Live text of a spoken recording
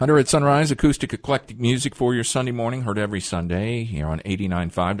Hunter at Sunrise, acoustic eclectic music for your Sunday morning, heard every Sunday here on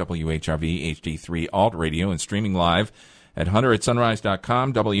 89.5 WHRV HD3 Alt Radio and streaming live at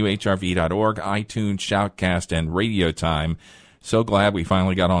hunteratsunrise.com, WHRV.org, iTunes, Shoutcast, and Radio Time. So glad we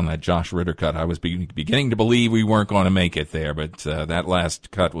finally got on that Josh Ritter cut. I was beginning to believe we weren't going to make it there, but that last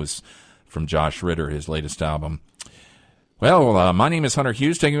cut was from Josh Ritter, his latest album. Well, my name is Hunter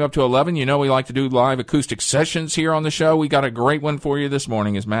Hughes, taking you up to 11. You know we like to do live acoustic sessions here on the show. We got a great one for you this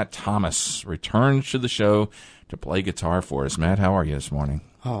morning as Matt Thomas returns to the show to play guitar for us. Matt, how are you this morning?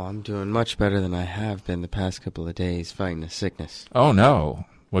 Oh, I'm doing much better than I have been the past couple of days fighting a sickness. Oh, no.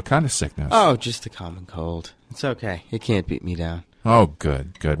 What kind of sickness? Oh, just a common cold. It's okay. It can't beat me down. Oh,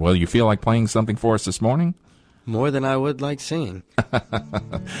 good, good. Well, you feel like playing something for us this morning? More than I would like singing.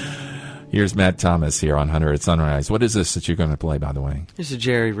 Here's Matt Thomas here on Hunter at Sunrise. What is this that you're going to play, by the way? It's a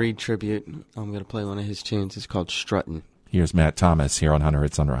Jerry Reed tribute. I'm going to play one of his tunes. It's called Struttin'. Here's Matt Thomas here on Hunter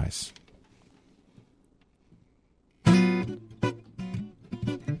at Sunrise.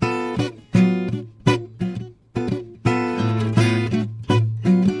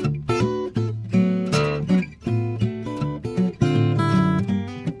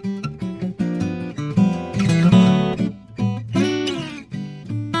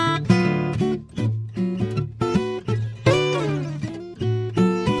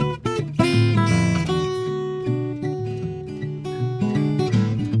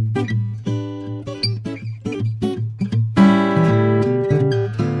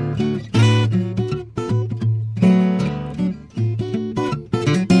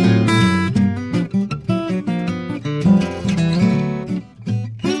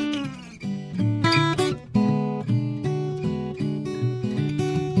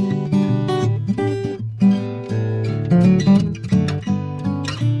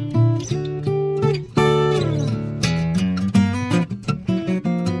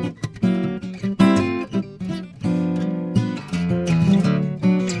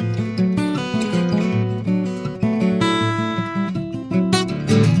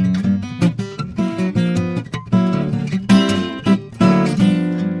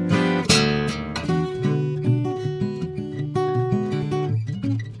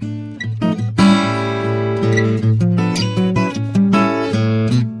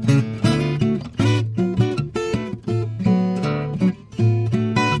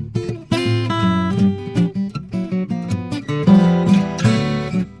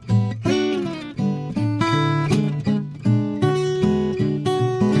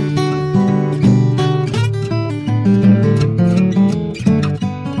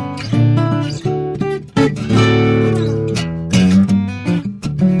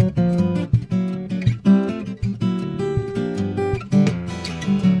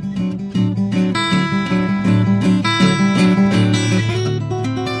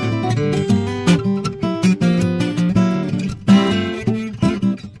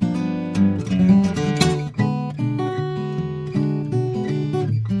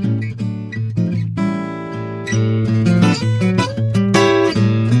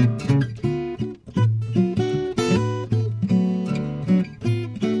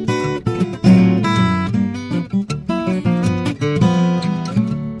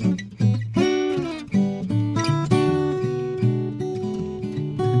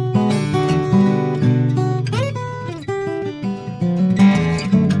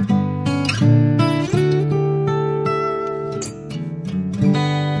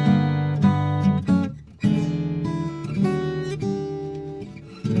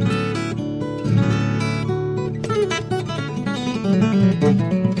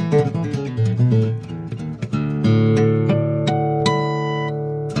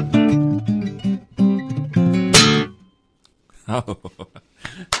 Oh.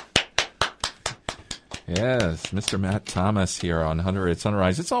 Yes, Mr. Matt Thomas here on Hunter at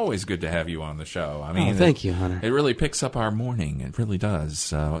Sunrise. It's always good to have you on the show. I mean, thank you, Hunter. It really picks up our morning. It really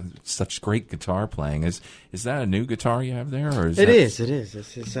does. Such great guitar playing. Is that a new guitar you have there? Or is It is.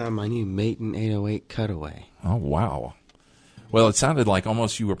 This is my new Maton 808 Cutaway. Oh, wow. Well, it sounded like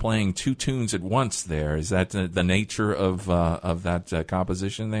almost you were playing two tunes at once there. Is that the nature of that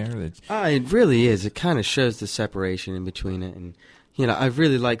composition there? It really is. It kind of shows the separation in between it. And, you know, I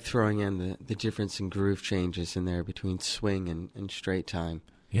really like throwing in the difference in groove changes in there between swing and straight time.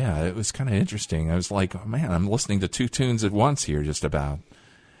 Yeah, it was kind of interesting. I was like, oh, man, I'm listening to two tunes at once here just about.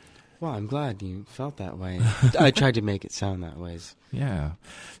 Well, I'm glad you felt that way. I tried to make it sound that way. Yeah.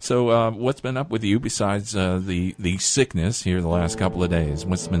 So what's been up with you besides the sickness here the last couple of days?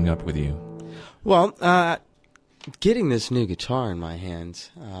 What's been up with you? Well, getting this new guitar in my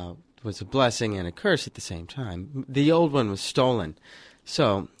hands was a blessing and a curse at the same time. The old one was stolen,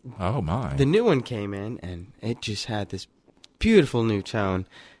 So Oh, my. the new one came in, and it just had this beautiful new tone,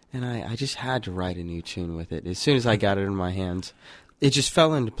 and I just had to write a new tune with it. As soon as I got it in my hands, it just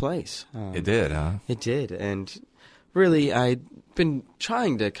fell into place. It did, huh? It did, and really, I'd been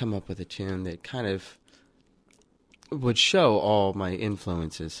trying to come up with a tune that kind of would show all my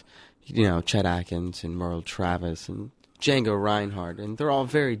influences. You know, Chet Atkins and Merle Travis and Django Reinhardt, and they're all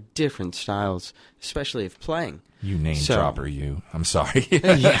very different styles, especially of playing. You name dropper, you. I'm sorry. Well,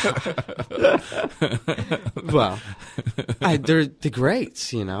 they're the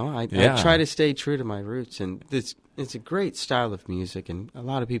greats, you know. I try to stay true to my roots, and it's a great style of music, and a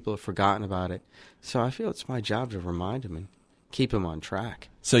lot of people have forgotten about it. So I feel it's my job to remind them and keep them on track.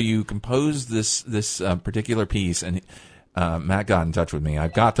 So you composed this particular piece, and Matt got in touch with me.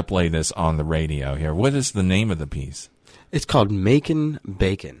 I've got to play this on the radio here. What is the name of the piece? It's called Makin'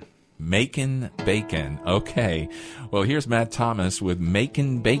 Bacon. Makin' Bacon. Okay. Well, here's Matt Thomas with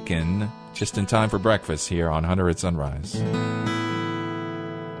Makin' Bacon, just in time for breakfast here on Hunter at Sunrise.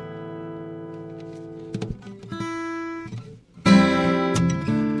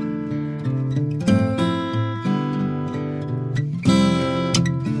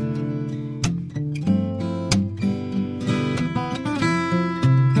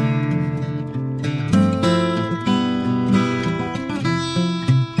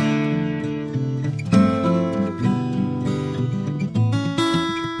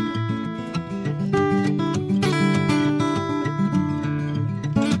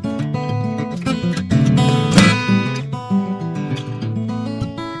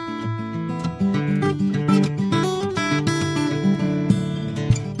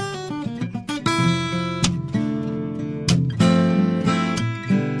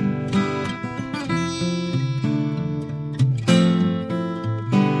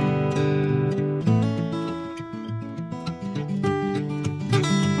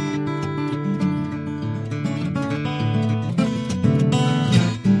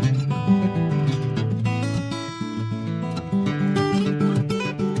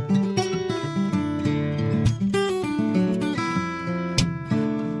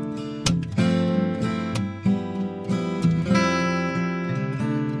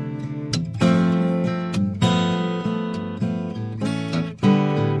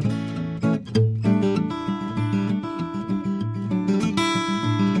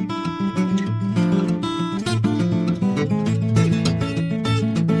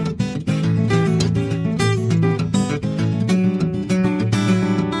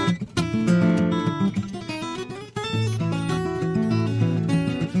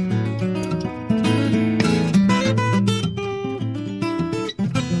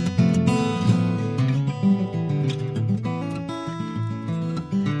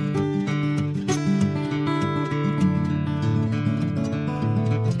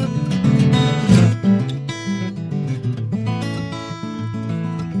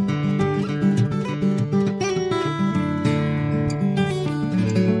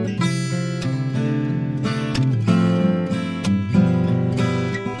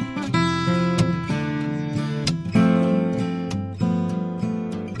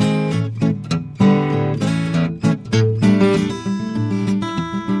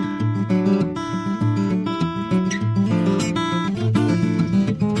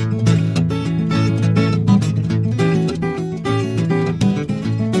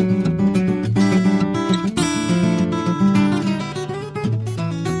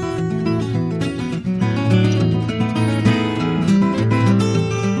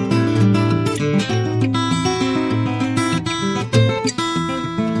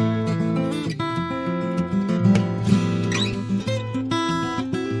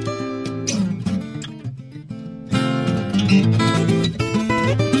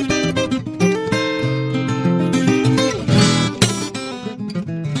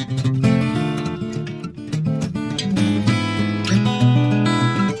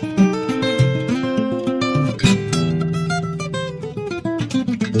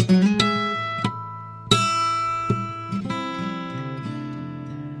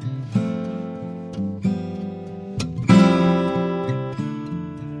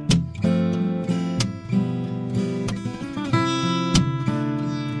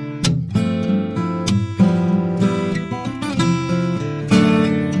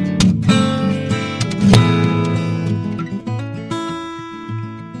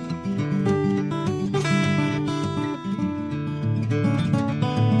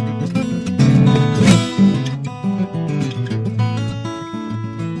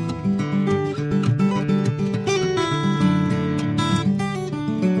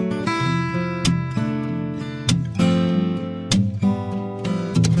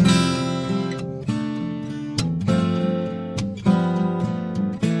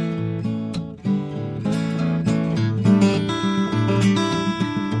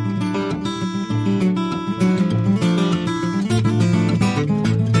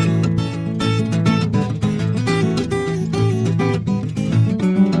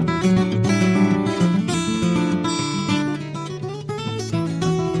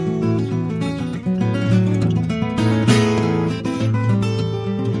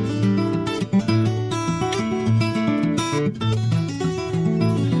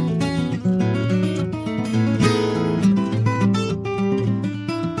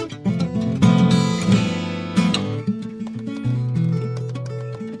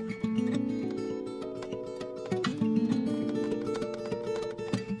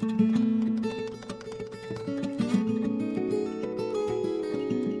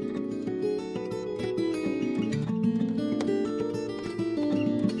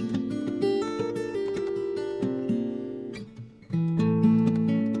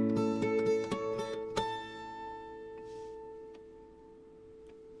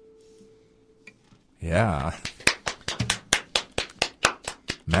 Yeah.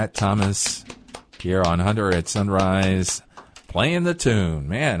 Matt Thomas here on Hunter at Sunrise, playing the tune.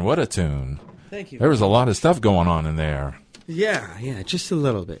 Man, what a tune. Thank you. There was a lot of stuff going on in there. Yeah, just a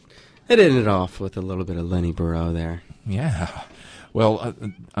little bit. It ended off with a little bit of Lenny Burrow there. Yeah. Well,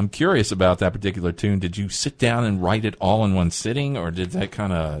 I'm curious about that particular tune. Did you sit down and write it all in one sitting, or did that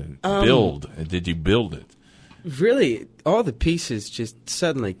kind of build? Did you build it? Really, all the pieces just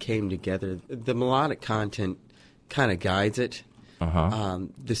suddenly came together. The melodic content kind of guides it.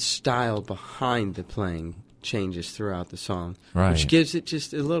 The style behind the playing changes throughout the song, which gives it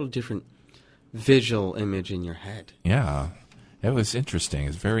just a little different visual image in your head. Yeah. It was interesting.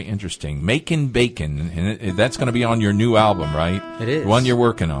 It's very interesting. Makin' Bacon, and that's going to be on your new album, right? It is. The one you're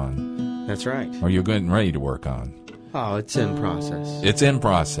working on. That's right. Or you're getting ready to work on. Oh, it's in process. It's in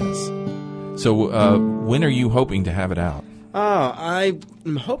process. So when are you hoping to have it out? Oh, I'm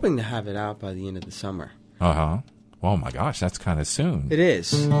hoping to have it out by the end of the summer. Uh-huh. Oh, my gosh, that's kind of soon. It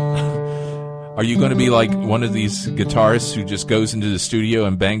is. Are you going to be like one of these guitarists who just goes into the studio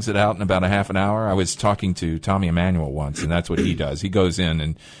and bangs it out in about a half an hour? I was talking to Tommy Emmanuel once, and that's what he does. He goes in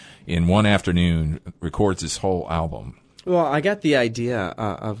and in one afternoon records his whole album. Well, I got the idea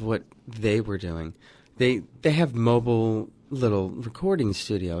of what they were doing. They have mobile little recording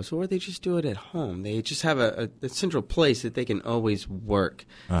studios, or they just do it at home. They just have a central place that they can always work.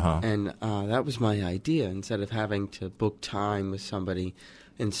 And that was my idea. Instead of having to book time with somebody,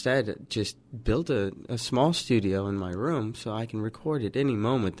 instead just build a small studio in my room so I can record at any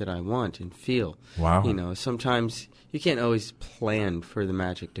moment that I want and feel. Wow. You know, sometimes you can't always plan for the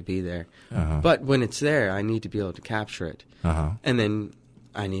magic to be there. But when it's there, I need to be able to capture it. And then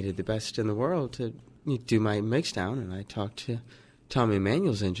I needed the best in the world to do my mix down, and I talked to Tommy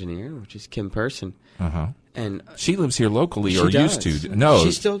Emmanuel's engineer, which is Kim Person. And she lives here locally, or does. used to. No,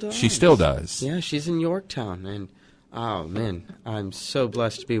 she still does. She still does. Yeah, she's in Yorktown, and oh man, I'm so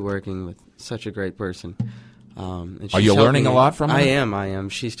blessed to be working with such a great person. And Are you learning a lot from her? I am.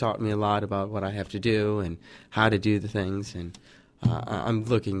 She's taught me a lot about what I have to do and how to do the things, and I'm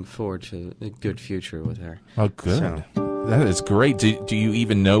looking forward to a good future with her. Oh, good. So, that is great. Do you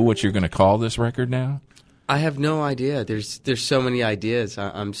even know what you're going to call this record now? I have no idea. There's so many ideas.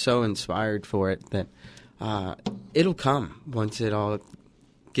 I'm so inspired for it that it'll come once it all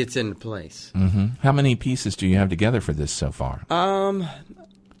gets into place. How many pieces do you have together for this so far? I'm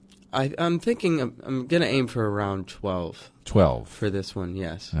thinking I'm going to aim for around 12. 12 for this one.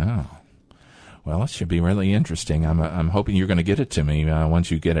 Yes. Oh. Well, it should be really interesting. I'm hoping you're going to get it to me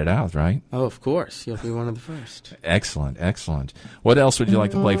once you get it out, right? Oh, of course. You'll be one of the first. Excellent. What else would you like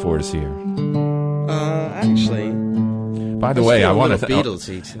to play for us here? Actually, by the way, I want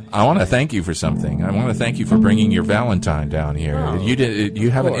to thank you for something. I want to thank you for bringing your Valentine down here. Oh, you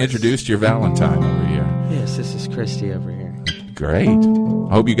haven't introduced your Valentine over here. Yes, this is Christy over here. Great.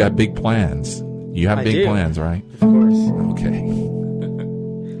 I hope you got big plans. You have big plans, right? Of course. Okay.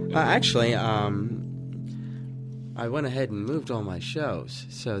 Actually, I went ahead and moved all my shows.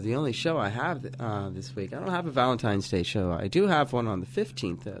 So the only show I have this week, I don't have a Valentine's Day show. I do have one on the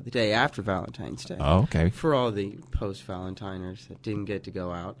 15th, the day after Valentine's Day. Oh, okay. For all the post-Valentiners that didn't get to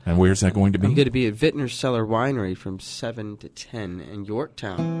go out. And where's that going to be? I'm going to be at Vintner's Cellar Winery from 7 to 10 in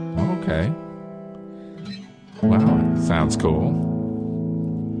Yorktown. Okay. Wow, sounds cool.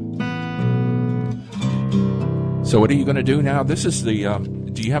 So what are you going to do now? This is the...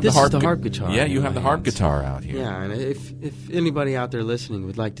 do you have the harp? This is the harp guitar. Yeah, you have the harp guitar out here. Yeah, and if anybody out there listening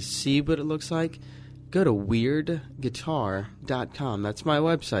would like to see what it looks like, go to weirdguitar.com. That's my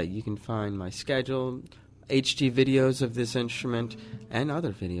website. You can find my schedule, HD videos of this instrument, and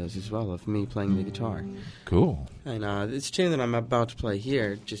other videos as well of me playing the guitar. Cool. And this tune that I'm about to play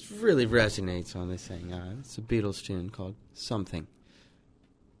here just really resonates on this thing. It's a Beatles tune called Something.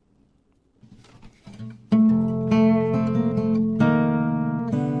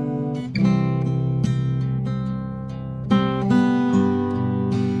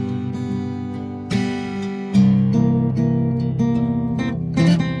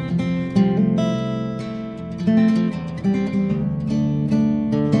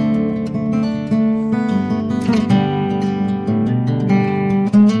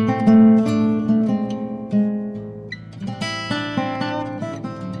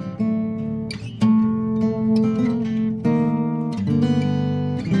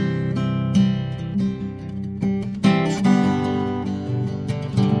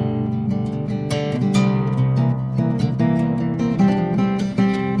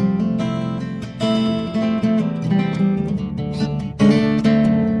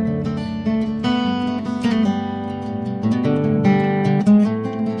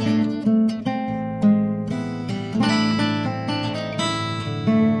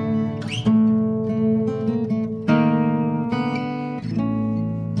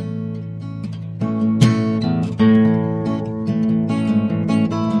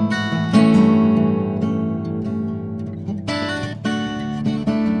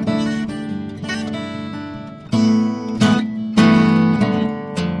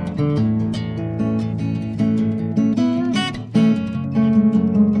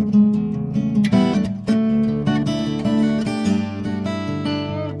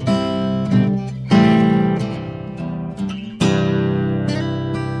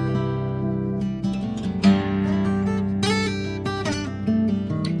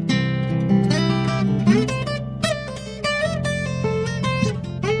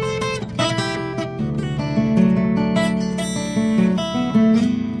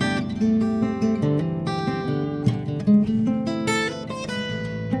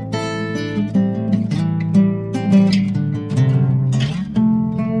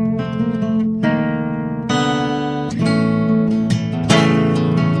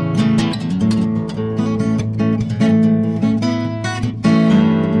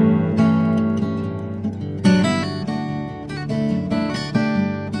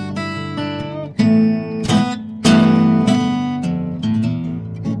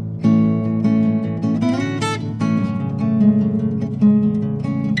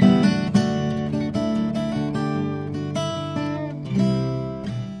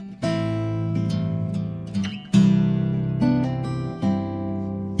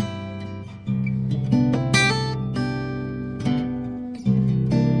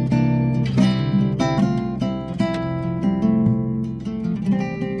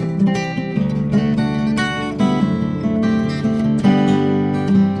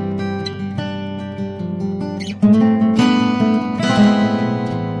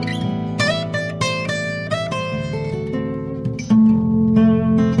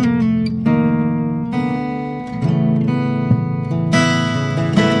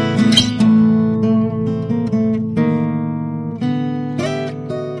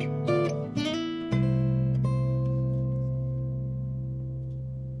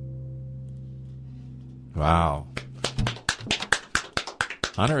 Wow.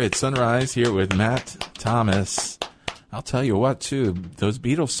 Hunter at Sunrise here with Matt Thomas. I'll tell you what, too, those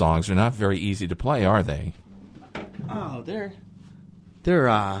Beatles songs are not very easy to play, are they? Oh, they're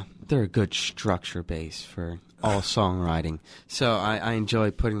a good structure base for all songwriting. So I enjoy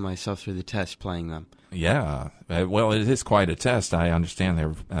putting myself through the test playing them. Yeah. Well, it is quite a test. I understand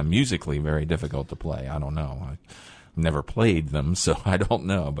they're musically very difficult to play. I don't know. I've never played them, so I don't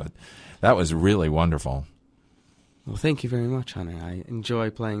know. But that was really wonderful. Well, thank you very much, Hunter. I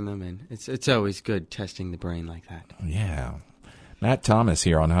enjoy playing them, and it's always good testing the brain like that. Yeah. Matt Thomas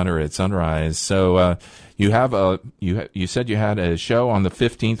here on Hunter at Sunrise. So you said you had a show on the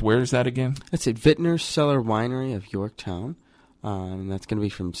 15th. Where is that again? That's at Vintner's Cellar Winery of Yorktown, and that's going to be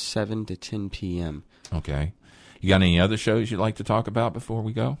from 7 to 10 p.m. Okay. You got any other shows you'd like to talk about before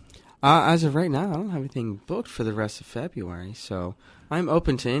we go? As of right now, I don't have anything booked for the rest of February, so I'm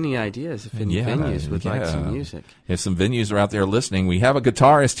open to any ideas if any venues would like some music. If some venues are out there listening, we have a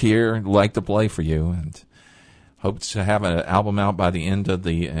guitarist here who'd like to play for you, and hope to have an album out by the end of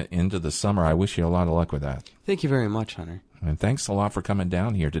the summer. I wish you a lot of luck with that. Thank you very much, Hunter. And thanks a lot for coming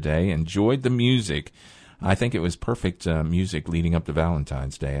down here today. Enjoyed the music. I think it was perfect music leading up to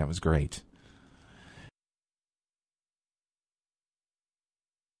Valentine's Day. That was great.